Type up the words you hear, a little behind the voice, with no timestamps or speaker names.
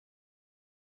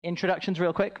Introductions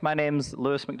real quick. My name's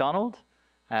Lewis Macdonald.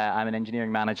 I'm an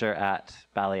engineering manager at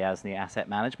Balyasny Asset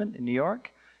Management in New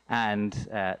York. And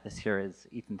this here is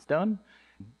Ethan Stone.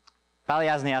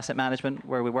 Balyasny Asset Management,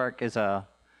 where we work, is a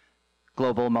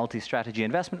global multi-strategy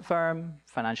investment firm,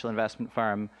 financial investment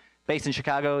firm, based in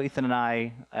Chicago. Ethan and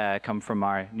I come from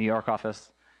our New York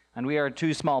office. And we are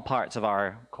two small parts of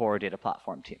our core data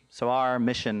platform team. So our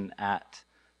mission at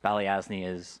Balyasny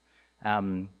is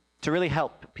to really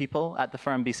help people at the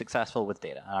firm be successful with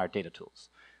data, our data tools.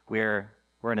 We're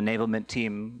an enablement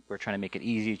team. We're trying to make it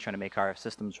easy, trying to make our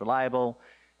systems reliable,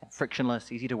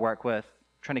 frictionless, easy to work with,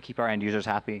 trying to keep our end users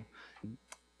happy.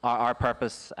 Our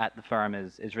purpose at the firm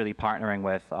is really partnering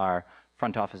with our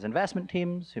front office investment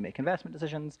teams who make investment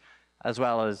decisions, as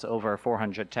well as over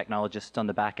 400 technologists on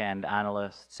the back end,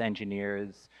 analysts,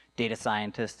 engineers, data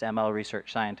scientists, ML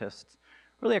research scientists,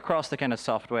 really across the kind of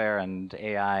software and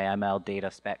AI, ML data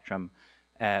spectrum.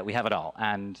 We have it all.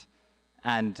 And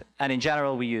in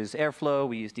general, we use Airflow,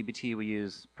 we use dbt, we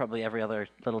use probably every other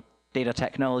little data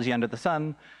technology under the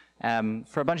sun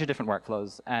for a bunch of different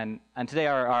workflows. And today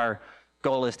our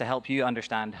goal is to help you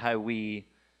understand how we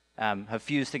have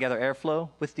fused together Airflow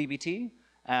with dbt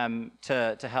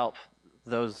to help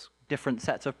those different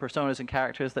sets of personas and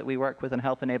characters that we work with and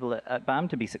help enable it at BAM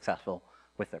to be successful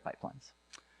with their pipelines.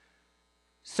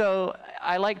 So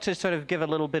I like to sort of give a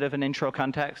little bit of an intro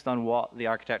context on what the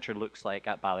architecture looks like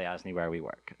at Balyasny where we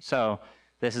work. So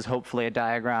this is hopefully a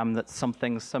diagram that's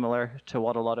something similar to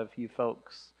what a lot of you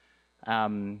folks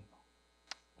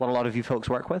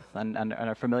work with and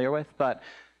are familiar with. But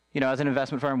you know, as an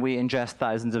investment firm, we ingest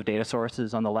thousands of data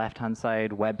sources on the left-hand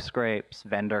side: web scrapes,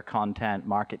 vendor content,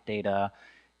 market data,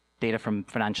 data from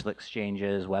financial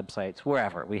exchanges, websites,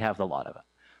 wherever. We have a lot of it.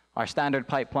 Our standard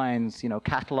pipelines, you know,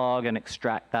 catalog and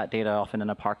extract that data often in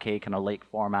a Parquet kind of lake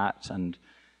format and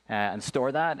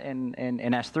store that in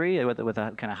S3 with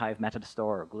a kind of Hive meta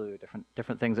store or Glue,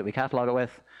 different things that we catalog it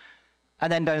with. And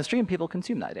then downstream, people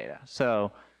consume that data.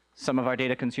 So some of our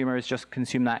data consumers just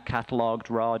consume that cataloged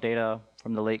raw data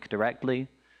from the lake directly.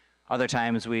 Other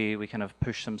times, we kind of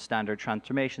push some standard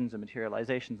transformations and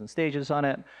materializations and stages on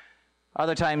it.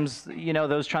 Other times, you know,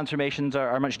 those transformations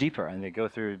are much deeper, and they go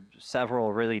through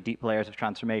several really deep layers of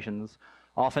transformations.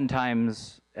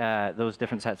 Oftentimes, those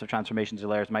different sets of transformations or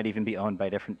layers might even be owned by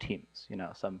different teams. You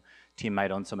know, some team might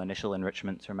own some initial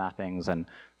enrichments or mappings, and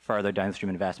further downstream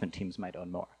investment teams might own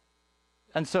more.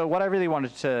 And so what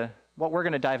we're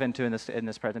going to dive into in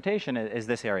this presentation is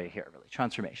this area here, really,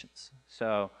 transformations.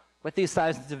 So with these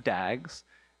thousands of DAGs,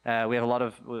 we have a lot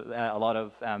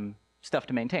of stuff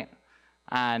to maintain.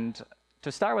 And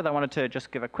to start with, I wanted to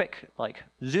just give a quick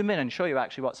zoom in and show you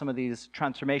actually what some of these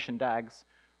transformation DAGs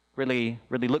really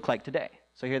look like today.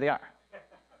 So here they are.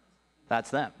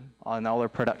 That's them on all their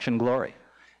production glory.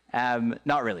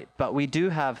 Not really, but we do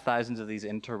have thousands of these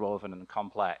interwoven and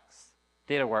complex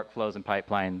data workflows and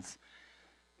pipelines.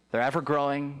 They're ever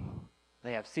growing.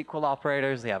 They have SQL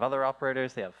operators, they have other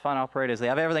operators, they have fun operators, they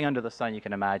have everything under the sun you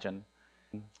can imagine.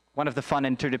 One of the fun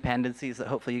interdependencies that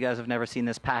hopefully you guys have never seen,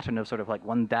 this pattern of sort of like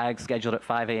one DAG scheduled at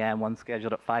 5 a.m., one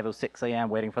scheduled at 5:06 a.m.,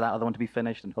 waiting for that other one to be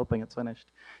finished and hoping it's finished.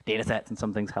 Data sets and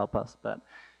some things help us, but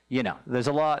you know, there's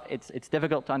a lot. It's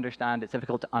difficult to understand, it's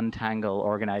difficult to untangle,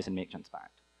 organize, and make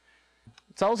transparent.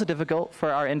 It's also difficult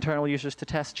for our internal users to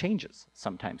test changes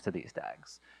sometimes to these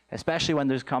DAGs, especially when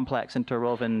there's complex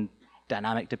interwoven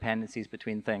dynamic dependencies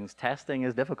between things. Testing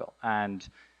is difficult, and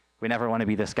we never want to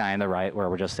be this guy on the right where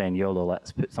we're just saying, YOLO,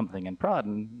 let's put something in prod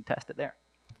and test it there.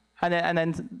 And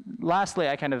then lastly,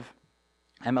 I kind of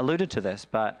alluded to this,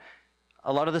 but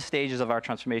a lot of the stages of our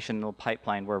transformational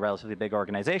pipeline, we're a relatively big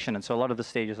organization, and so a lot of the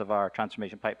stages of our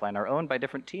transformation pipeline are owned by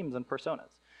different teams and personas.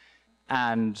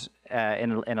 And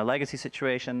in a legacy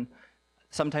situation,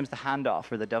 sometimes the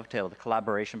handoff or the dovetail, the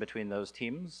collaboration between those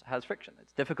teams has friction.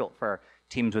 It's difficult for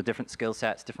teams with different skill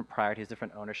sets, different priorities,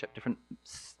 different ownership, different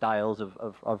styles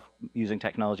of using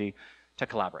technology to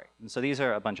collaborate. And so these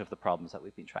are a bunch of the problems that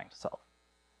we've been trying to solve.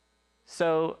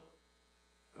 So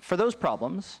for those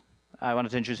problems, I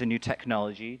wanted to introduce a new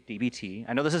technology, dbt.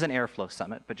 I know this is an Airflow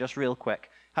summit, but just real quick,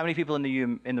 how many people in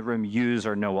the room use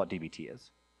or know what dbt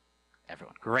is?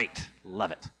 Everyone. Great.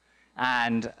 Love it.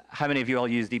 And how many of you all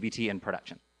use dbt in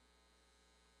production?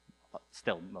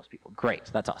 Still, most people. Great,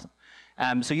 that's awesome.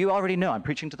 So you already know, I'm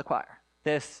preaching to the choir.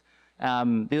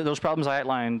 Those problems I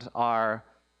outlined are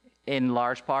in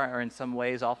large part or in some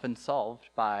ways often solved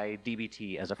by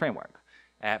dbt as a framework.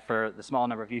 For the small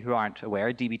number of you who aren't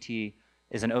aware, dbt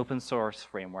is an open source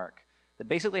framework that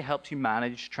basically helps you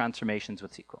manage transformations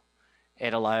with SQL.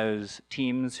 It allows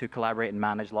teams who collaborate and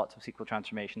manage lots of SQL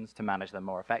transformations to manage them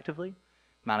more effectively.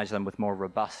 manage them with more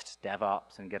robust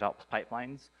DevOps and GitOps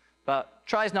pipelines, but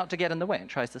tries not to get in the way and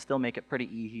tries to still make it pretty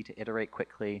easy to iterate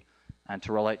quickly and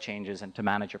to roll out changes and to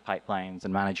manage your pipelines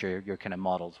and manage your kind of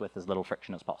models with as little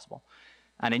friction as possible.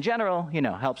 And in general,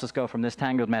 helps us go from this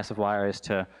tangled mess of wires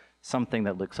to something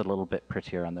that looks a little bit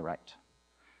prettier on the right.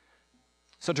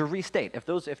 So to restate, if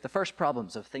the first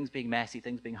problems of things being messy,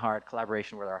 things being hard,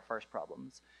 collaboration were our first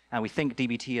problems, and we think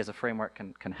DBT as a framework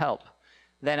can help,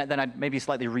 then I'd maybe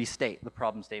slightly restate the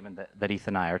problem statement that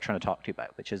Ethan and I are trying to talk to you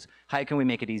about, which is how can we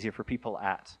make it easier for people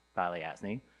at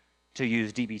Balyasny to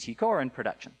use DBT core in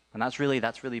production? And that's really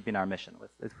been our mission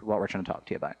with what we're trying to talk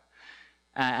to you about.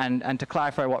 And to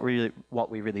clarify what we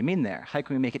really mean there, how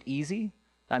can we make it easy?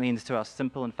 That means to us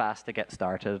simple and fast to get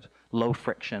started, low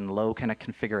friction, low kind of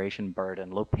configuration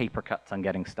burden, low paper cuts on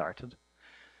getting started.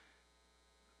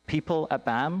 People at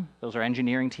BAM, those are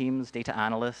engineering teams, data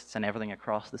analysts, and everything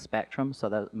across the spectrum, so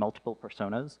there's multiple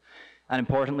personas. And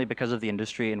importantly, because of the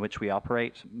industry in which we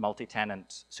operate,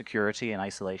 multi-tenant security and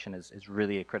isolation is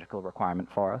really a critical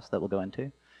requirement for us that we'll go into.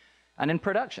 And in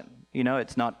production,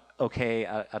 it's not okay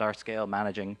at our scale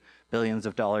managing billions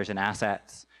of dollars in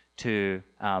assets to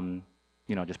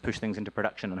just push things into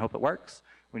production and hope it works.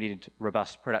 We need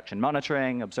robust production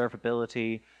monitoring,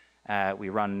 observability. We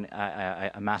run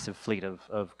a massive fleet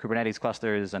of Kubernetes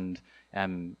clusters and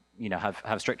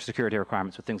have strict security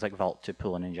requirements with things like Vault to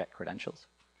pull and inject credentials.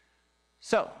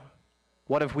 So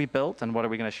what have we built, and what are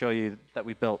we going to show you that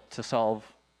we built to solve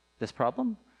this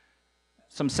problem?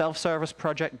 Some self-service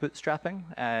project bootstrapping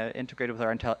integrated with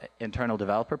our internal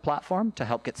developer platform to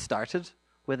help get started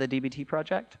with a DBT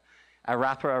project. A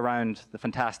wrapper around the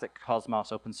fantastic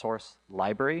Cosmos open source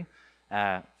library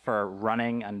for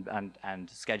running and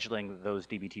scheduling those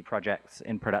DBT projects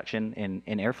in production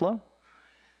in Airflow.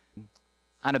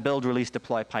 And a build, release,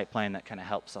 deploy pipeline that kind of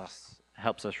helps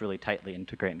us really tightly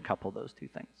integrate and couple those two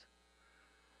things.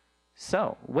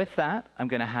 So with that, I'm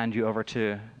going to hand you over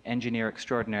to engineer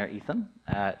extraordinaire Ethan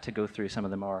to go through some of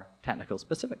the more technical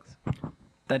specifics.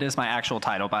 That is my actual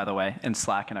title, by the way, in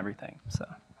Slack and everything. So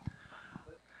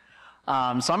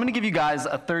I'm going to give you guys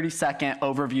a 30-second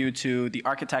overview to the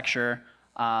architecture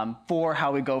for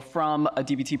how we go from a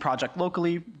DBT project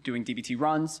locally, doing DBT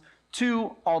runs,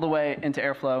 to all the way into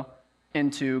Airflow,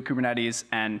 into Kubernetes,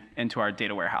 and into our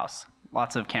data warehouse.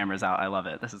 Lots of cameras out. I love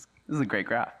it. This is a great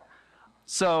graph.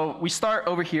 So we start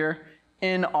over here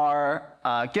in our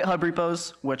GitHub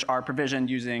repos, which are provisioned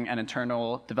using an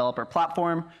internal developer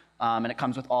platform. And it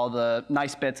comes with all the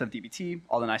nice bits of DBT,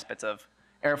 all the nice bits of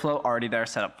Airflow already there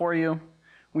set up for you.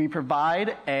 We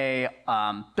provide a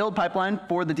build pipeline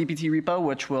for the DBT repo,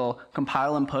 which will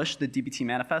compile and push the DBT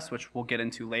manifest, which we'll get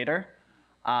into later,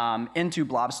 into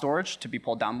blob storage to be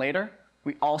pulled down later.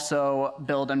 We also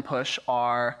build and push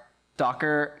our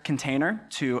Docker container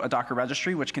to a Docker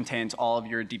registry, which contains all of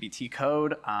your DBT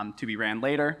code to be ran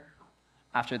later.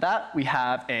 After that, we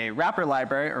have a wrapper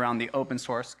library around the open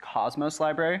source Cosmos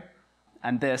library.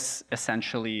 And this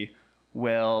essentially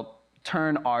will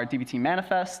turn our DBT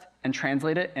manifest and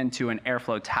translate it into an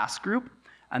Airflow task group.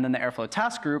 And then the Airflow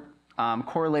task group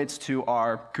correlates to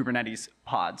our Kubernetes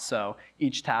pod. So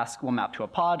each task will map to a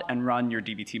pod and run your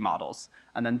DBT models.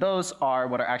 And then those are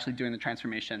what are actually doing the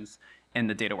transformations in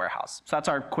the data warehouse. So that's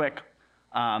our quick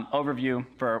overview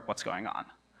for what's going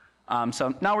on.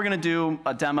 So now we're going to do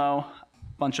a demo,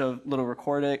 bunch of little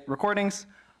recordings,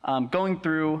 going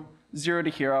through 0 to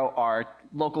hero, our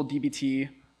local DBT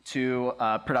to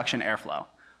production Airflow.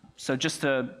 So just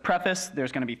to preface,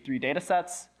 there's going to be 3 data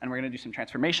sets, and we're going to do some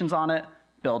transformations on it,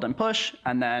 build and push,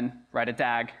 and then write a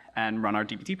DAG and run our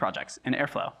DBT projects in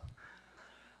Airflow.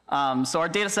 So our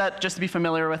data set, just to be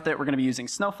familiar with it, we're going to be using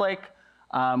Snowflake.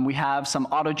 We have some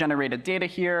auto-generated data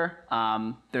here.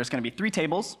 There's going to be 3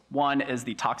 tables. One is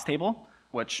the talks table,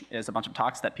 which is a bunch of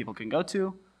talks that people can go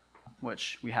to,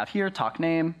 which we have here, talk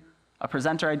name, a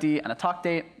presenter ID, and a talk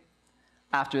date.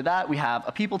 After that, we have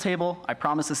a people table. I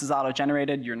promise this is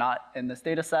auto-generated. You're not in this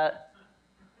data set,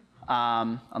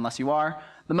 unless you are.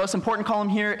 The most important column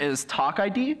here is talk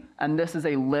ID, and this is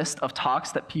a list of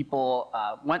talks that people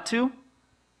went to.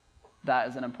 That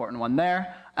is an important one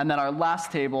there. And then our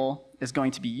last table is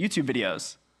going to be YouTube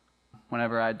videos,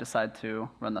 whenever I decide to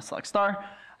run the select star.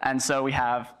 And so we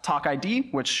have talk ID,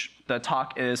 which the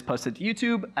talk is posted to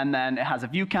YouTube, and then it has a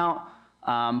view count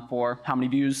for how many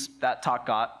views that talk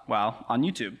got while on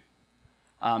YouTube.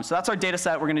 So that's our data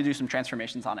set. We're going to do some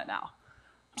transformations on it now.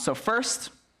 So first,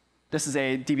 this is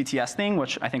a DBTS thing,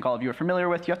 which I think all of you are familiar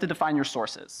with. You have to define your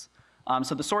sources.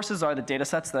 So the sources are the data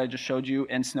sets that I just showed you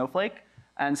in Snowflake.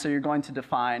 And so you're going to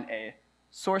define a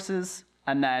sources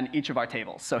and then each of our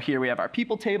tables. So here we have our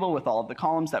people table with all of the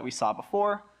columns that we saw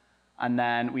before. And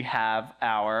then we have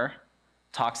our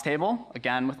talks table,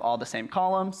 again, with all the same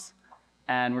columns.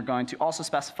 And we're going to also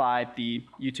specify the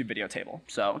YouTube video table.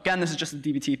 So again, this is just a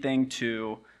DBT thing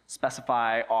to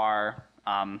specify our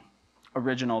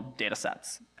original data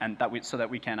sets and so that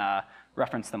we can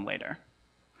reference them later.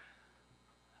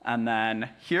 And then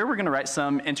here we're going to write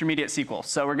some intermediate SQL.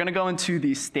 So we're going to go into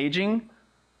the staging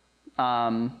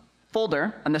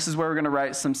folder, and this is where we're going to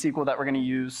write some SQL that we're going to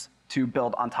use to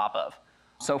build on top of.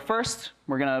 So first,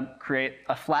 we're going to create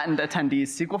a flattened attendees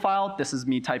SQL file. This is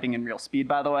me typing in real speed,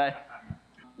 by the way.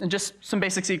 And just some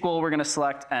basic SQL, we're going to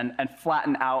select and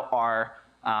flatten out our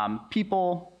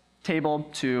people table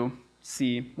to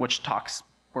see which talks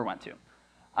we went to.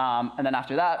 And then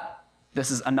after that, this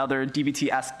is another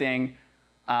DBT-esque thing.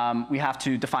 We have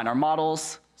to define our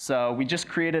models. So we just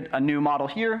created a new model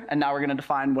here, and now we're going to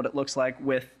define what it looks like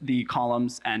with the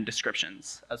columns and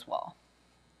descriptions as well.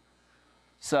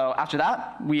 So after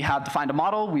that, we have defined a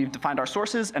model, we've defined our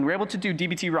sources, and we're able to do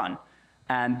dbt run.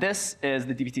 And this is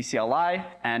the dbt CLI,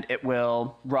 and it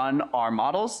will run our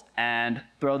models and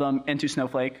throw them into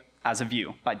Snowflake as a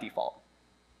view by default.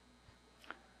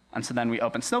 And so then we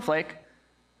open Snowflake,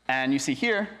 and you see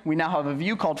here, we now have a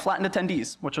view called flattened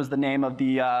attendees, which was the name of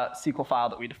the SQL file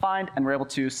that we defined, and we're able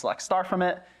to select star from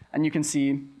it. And you can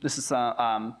see this is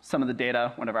some of the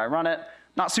data whenever I run it.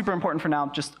 Not super important for now,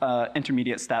 just an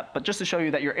intermediate step, but just to show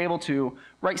you that you're able to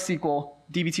write SQL,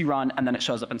 dbt run, and then it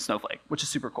shows up in Snowflake, which is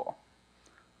super cool.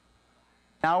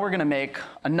 Now we're going to make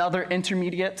another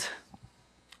intermediate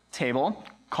table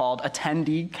called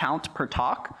attendee count per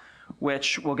talk,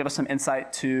 which will give us some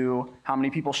insight to how many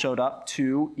people showed up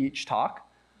to each talk.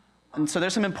 And so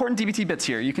there's some important DBT bits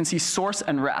here. You can see source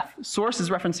and ref. Source is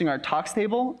referencing our talks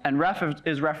table, and ref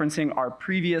is referencing our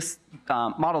previous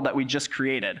model that we just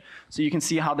created. So you can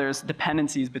see how there's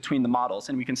dependencies between the models,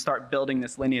 and we can start building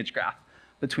this lineage graph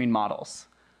between models.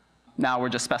 Now we're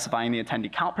just specifying the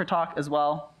attendee count per talk as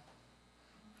well.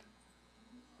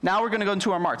 Now we're going to go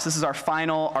into our marks. This is our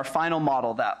final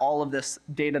model that all of this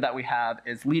data that we have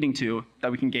is leading to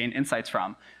that we can gain insights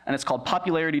from. And it's called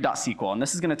popularity.sql. And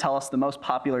this is going to tell us the most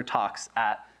popular talks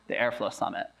at the Airflow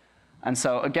Summit. And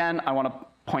so again, I want to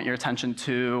point your attention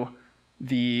to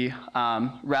the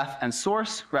ref and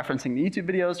source, referencing the YouTube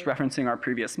videos, referencing our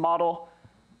previous model.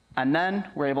 And then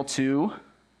we're able to,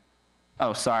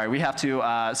 oh, sorry, we have to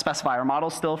specify our model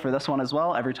still for this one as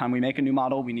well. Every time we make a new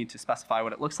model, we need to specify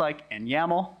what it looks like in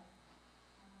YAML.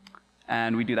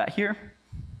 And we do that here.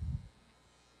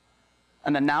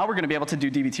 And then now we're going to be able to do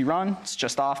dbt run. It's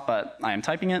just off, but I am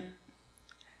typing it.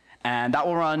 And that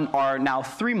will run our now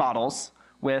 3 models,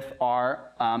 with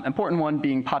our important one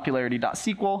being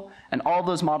popularity.sql. And all of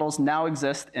those models now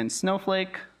exist in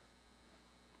Snowflake.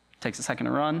 Takes a second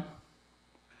to run.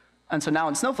 And so now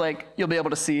in Snowflake, you'll be able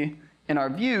to see in our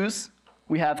views,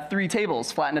 we have 3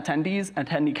 tables: flattened attendees,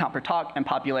 attendee count per talk, and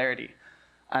popularity.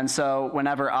 And so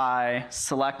whenever I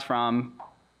select from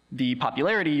the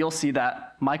popularity, you'll see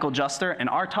that Michael Juster and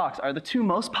our talks are the 2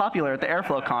 most popular at the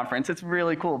Airflow conference. It's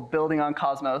really cool, building on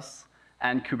Cosmos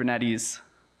and Kubernetes.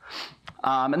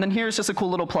 And then here's just a cool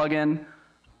little plugin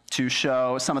to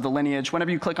show some of the lineage.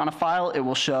 Whenever you click on a file, it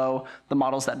will show the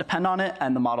models that depend on it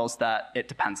and the models that it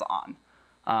depends on.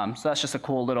 So that's just a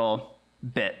cool little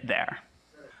bit there.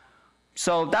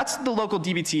 So that's the local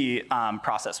dbt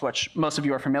process, which most of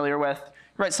you are familiar with.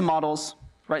 Write some models,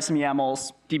 write some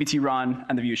YAMLs, dbt run,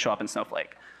 and the views show up in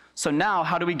Snowflake. So now,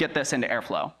 how do we get this into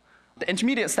Airflow? The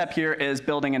intermediate step here is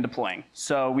building and deploying.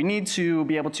 So we need to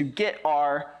be able to get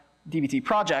our dbt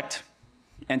project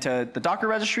into the Docker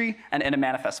registry and in a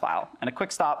manifest file. And a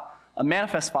quick stop, a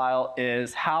manifest file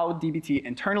is how dbt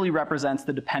internally represents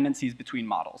the dependencies between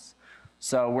models.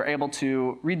 So we're able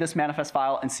to read this manifest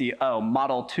file and see, oh,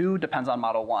 model 2 depends on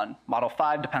model 1. Model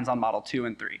 5 depends on model 2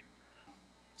 and 3.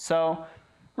 So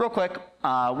real quick,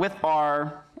 with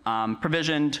our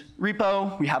provisioned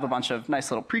repo, we have a bunch of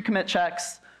nice little pre-commit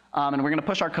checks, and we're going to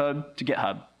push our code to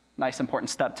GitHub. Nice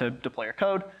important step to deploy your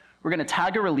code. We're going to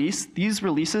tag a release. These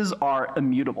releases are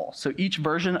immutable. So each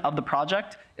version of the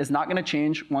project is not going to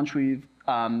change once we've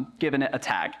given it a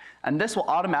tag. And this will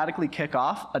automatically kick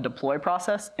off a deploy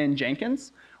process in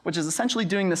Jenkins, which is essentially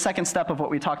doing the second step of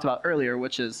what we talked about earlier,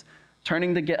 which is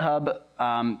turning the GitHub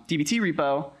dbt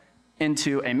repo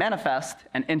into a manifest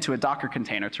and into a Docker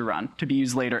container to run, to be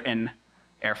used later in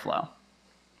Airflow.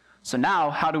 So now,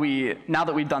 now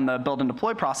that we've done the build and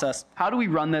deploy process, how do we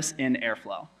run this in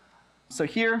Airflow? So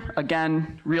here,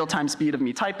 again, real-time speed of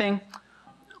me typing.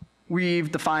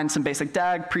 We've defined some basic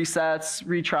DAG, presets,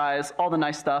 retries, all the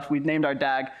nice stuff. We've named our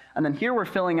DAG. And then here we're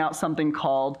filling out something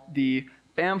called the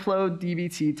Bamflow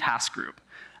dbt task group.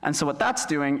 And so what that's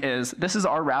doing is, this is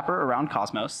our wrapper around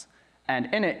Cosmos.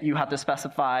 And in it, you have to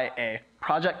specify a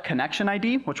project connection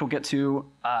ID, which we'll get to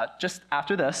just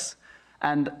after this.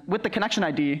 And with the connection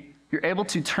ID, you're able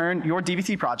to turn your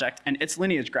DBT project and its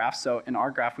lineage graph. So in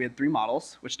our graph, we had 3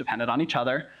 models, which depended on each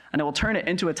other. And it will turn it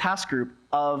into a task group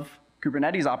of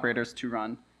Kubernetes operators to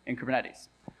run in Kubernetes.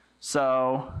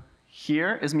 So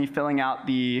here is me filling out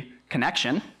the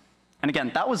connection. And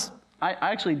again, that was, I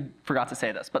actually forgot to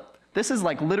say this, but this is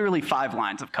like literally 5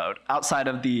 lines of code outside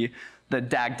of the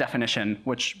DAG definition,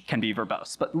 which can be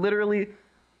verbose. But literally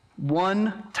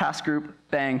 1 task group,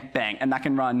 bang, bang. And that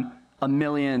can run a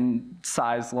 1,000,000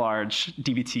 size large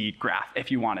DBT graph if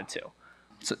you wanted to.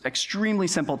 So extremely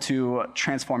simple to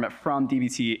transform it from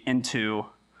DBT into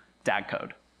DAG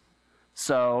code.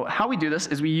 So how we do this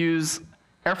is we use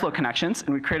Airflow connections,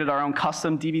 and we created our own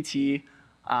custom DBT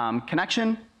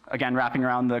connection, again, wrapping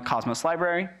around the Cosmos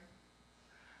library.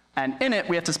 And in it,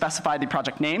 we have to specify the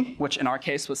project name, which in our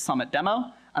case was Summit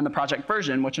Demo, and the project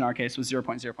version, which in our case was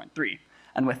 0.0.3.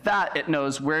 And with that, it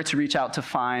knows where to reach out to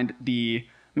find the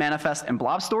manifest and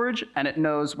blob storage, and it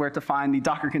knows where to find the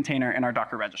Docker container in our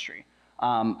Docker registry.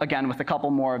 Again, with a couple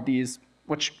more of these,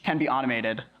 which can be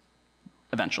automated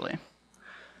eventually.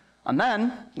 And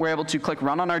then we're able to click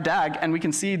run on our DAG, and we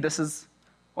can see this is,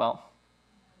 well,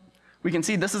 we can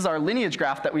see this is our lineage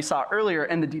graph that we saw earlier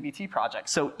in the DBT project.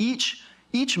 So each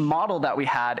model that we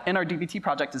had in our DBT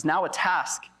project is now a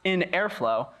task in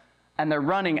Airflow, and they're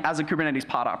running as a Kubernetes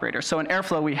pod operator. So in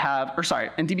Airflow we have, or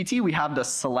sorry, in DBT we have the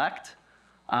select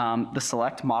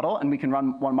model, and we can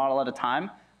run 1 model at a time.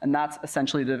 And that's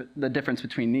essentially the difference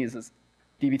between these is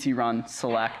DBT run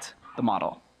select the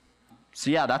model. So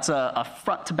yeah, that's a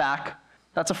front to back.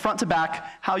 That's a front to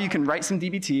back how you can write some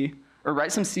DBT or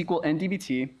write some SQL in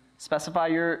DBT, specify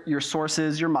your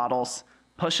sources, your models,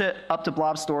 push it up to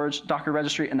blob storage, Docker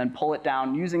registry, and then pull it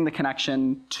down using the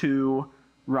connection to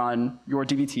run your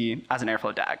DBT as an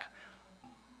Airflow DAG.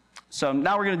 So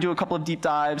now we're going to do a couple of deep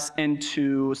dives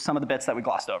into some of the bits that we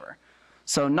glossed over.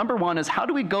 So number 1 is how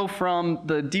do we go from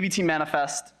the DBT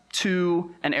manifest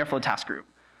to an Airflow task group?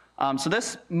 So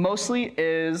this mostly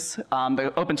is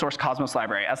the open source Cosmos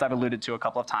library, as I've alluded to a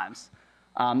couple of times.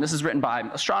 This is written by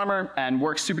Astronomer and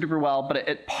works super duper well, but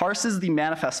it parses the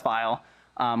manifest file,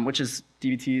 which is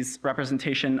DBT's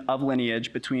representation of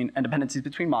lineage between and dependencies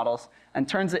between models, and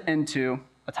turns it into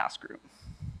a task group.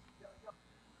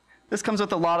 This comes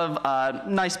with a lot of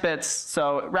nice bits.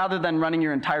 So rather than running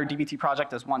your entire DBT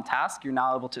project as 1 task, you're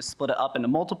now able to split it up into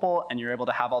multiple, and you're able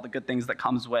to have all the good things that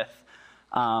comes with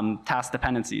task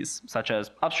dependencies, such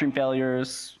as upstream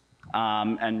failures,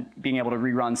 and being able to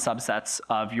rerun subsets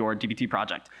of your DBT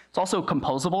project. It's also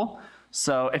composable.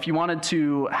 So if you wanted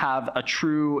to have a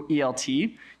true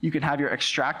ELT, you could have your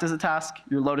extract as a task,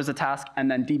 your load as a task, and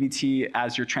then DBT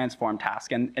as your transform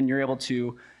task. And you're able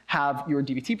to have your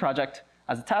DBT project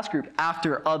as a task group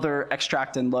after other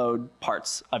extract and load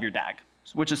parts of your DAG,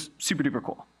 which is super duper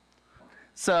cool.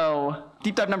 So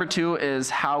deep dive number 2 is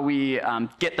how we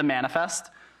get the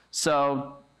manifest.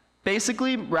 So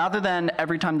basically, rather than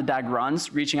every time the DAG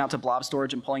runs, reaching out to blob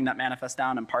storage and pulling that manifest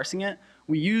down and parsing it,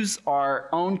 we use our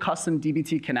own custom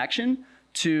DBT connection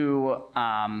to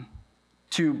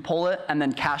pull it and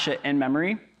then cache it in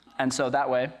memory. And so that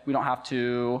way, we don't have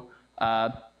to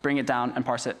bring it down and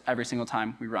parse it every single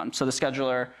time we run. So the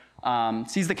scheduler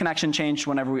sees the connection change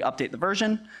whenever we update the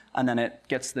version, and then it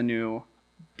gets the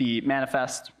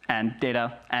manifest and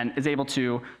data and is able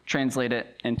to translate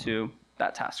it into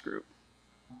that task group.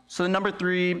 So the number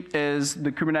 3 is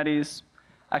the Kubernetes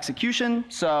execution.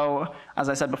 So as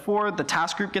I said before, the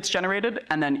task group gets generated,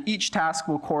 and then each task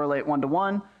will correlate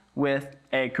 1-to-1 with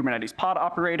a Kubernetes pod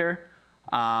operator.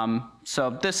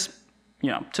 So this,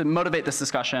 to motivate this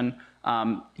discussion,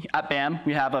 at BAM,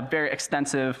 we have a very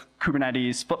extensive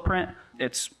Kubernetes footprint.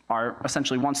 It's our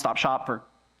essentially one-stop shop for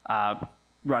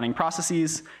running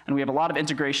processes, and we have a lot of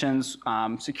integrations,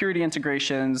 security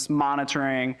integrations,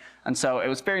 monitoring, and so it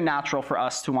was very natural for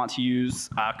us to want to use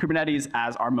Kubernetes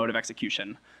as our mode of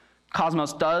execution.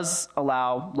 Cosmos does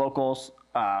allow locals,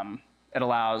 it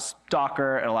allows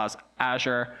Docker, it allows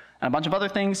Azure, and a bunch of other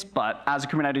things, but as a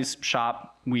Kubernetes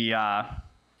shop, we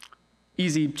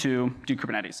easy to do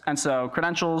Kubernetes. And so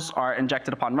credentials are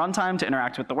injected upon runtime to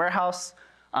interact with the warehouse.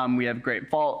 We have great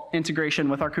Vault integration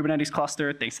with our Kubernetes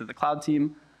cluster, thanks to the cloud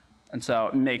team. And so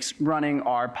it makes running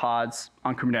our pods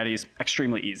on Kubernetes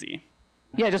extremely easy.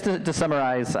 Yeah, just to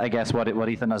summarize, I guess, what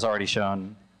Ethan has already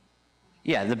shown.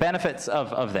 Yeah, the benefits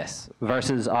of this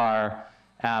versus our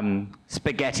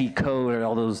spaghetti code or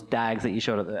all those DAGs that you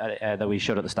showed that we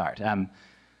showed at the start.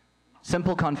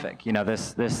 Simple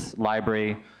config. This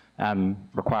library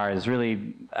requires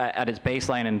really, at its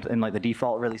baseline in like the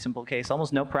default really simple case,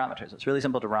 almost no parameters. It's really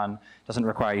simple to run, doesn't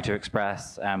require you to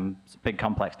express, it's a big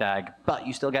complex DAG, but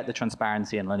you still get the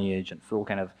transparency and lineage and full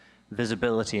kind of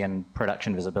visibility and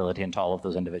production visibility into all of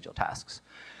those individual tasks.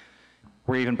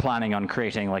 We're even planning on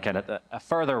creating like a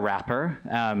further wrapper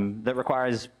that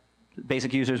requires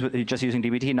basic users with just using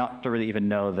DBT not to really even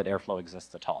know that Airflow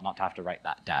exists at all, not to have to write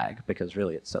that DAG, because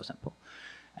really it's so simple.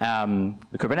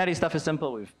 The Kubernetes stuff is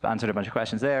simple. We've answered a bunch of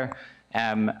questions there.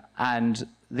 And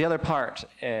the other part,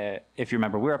 if you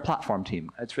remember, we're a platform team.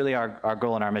 It's really our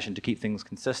goal and our mission to keep things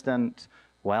consistent,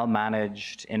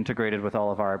 well-managed, integrated with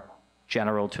all of our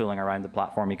general tooling around the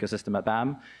platform ecosystem at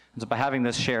BAM. And so by having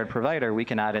this shared provider, we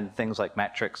can add in things like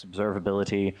metrics,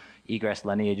 observability, egress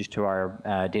lineage to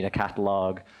our data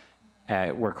catalog.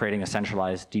 We're creating a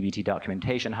centralized DBT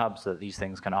documentation hub so that these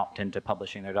things can opt into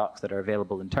publishing their docs that are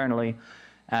available internally.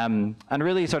 And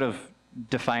really sort of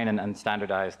define and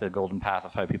standardize the golden path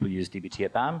of how people use DBT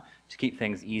at BAM to keep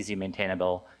things easy,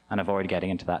 maintainable, and avoid getting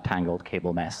into that tangled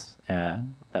cable mess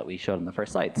that we showed on the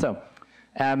first slide. So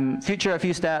future, a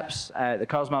few steps. The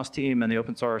Cosmos team and the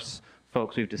open source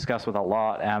folks we've discussed with a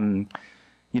lot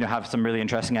have some really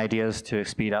interesting ideas to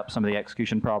speed up some of the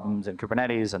execution problems in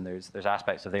Kubernetes, and there's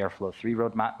aspects of the Airflow 3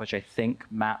 roadmap which I think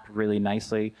map really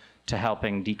nicely to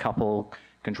helping decouple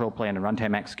control plane and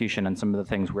runtime execution and some of the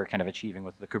things we're kind of achieving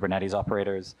with the Kubernetes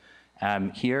operators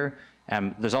here.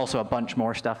 There's also a bunch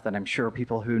more stuff that I'm sure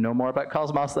people who know more about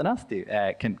Cosmos than us do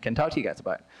can talk to you guys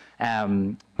about.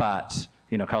 But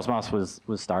Cosmos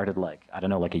was started like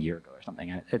a year ago or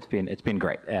something. It's been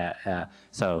great.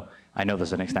 So I know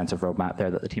there's an extensive roadmap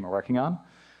there that the team are working on.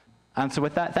 And so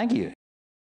with that, thank you.